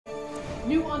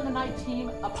New on the night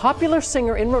team, a popular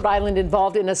singer in Rhode Island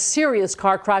involved in a serious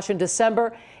car crash in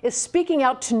December is speaking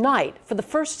out tonight for the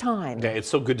first time. Yeah, it's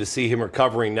so good to see him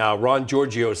recovering now. Ron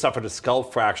Giorgio suffered a skull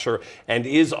fracture and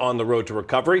is on the road to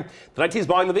recovery. The night team's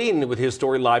Molly Levine with his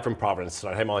story live from Providence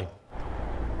tonight. Hey, Molly.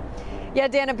 Yeah,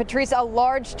 Dan and Patrice, a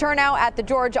large turnout at the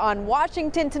George on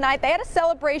Washington tonight. They had a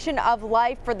celebration of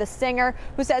life for the singer,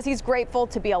 who says he's grateful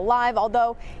to be alive,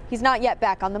 although he's not yet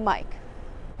back on the mic.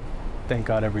 Thank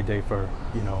God every day for,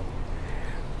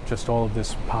 just all of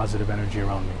this positive energy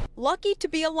around me. Lucky to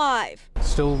be alive.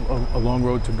 Still a long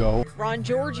road to go. Ron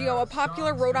Giorgio, a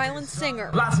popular Rhode Island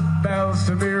singer. Lots of bells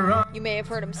to be rung. You may have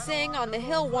heard him sing on the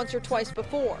Hill once or twice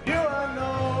before.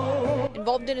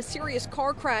 Involved in a serious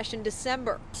car crash in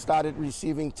December. Started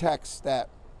receiving texts that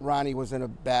Ronnie was in a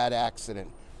bad accident.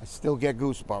 I still get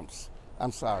goosebumps.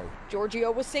 I'm sorry.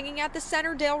 Giorgio was singing at the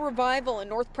Centerdale Revival in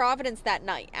North Providence that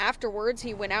night. Afterwards,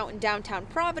 he went out in downtown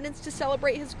Providence to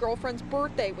celebrate his girlfriend's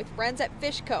birthday with friends at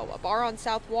Fishco, a bar on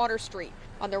South Water Street.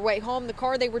 On their way home, the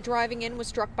car they were driving in was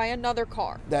struck by another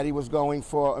car. That he was going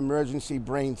for emergency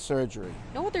brain surgery.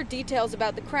 No other details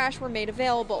about the crash were made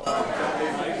available.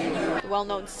 The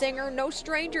well-known singer, no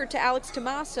stranger to Alex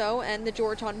Tommaso and the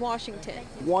George on Washington.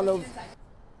 One of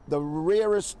the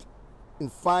rarest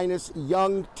and finest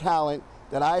young talent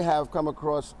that I have come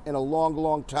across in a long,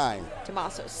 long time.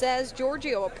 Tommaso says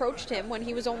Giorgio approached him when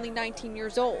he was only 19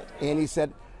 years old. And he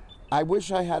said, I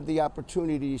wish I had the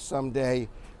opportunity someday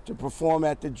to perform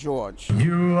at the George.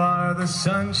 You are the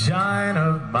sunshine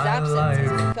of my His absence life.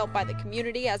 has been felt by the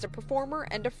community as a performer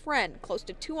and a friend. Close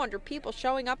to 200 people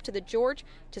showing up to the George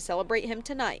to celebrate him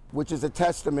tonight. Which is a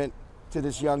testament to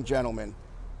this young gentleman.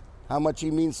 How much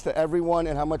he means to everyone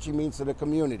and how much he means to the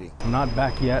community. I'm not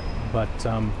back yet, but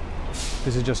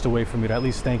this is just a way for me to at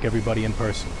least thank everybody in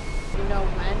person. You know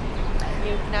when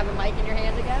you can have a mic in your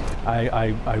hand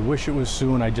again? I wish it was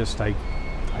soon. I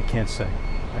can't say.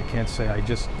 I can't say.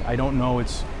 I don't know.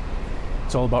 It's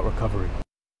all about recovery.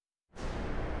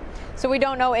 So we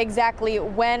don't know exactly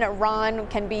when Ron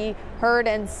can be heard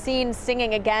and seen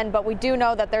singing again, but we do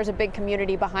know that there's a big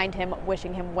community behind him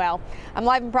wishing him well. I'm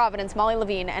live in Providence, Molly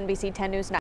Levine, NBC 10 News 9.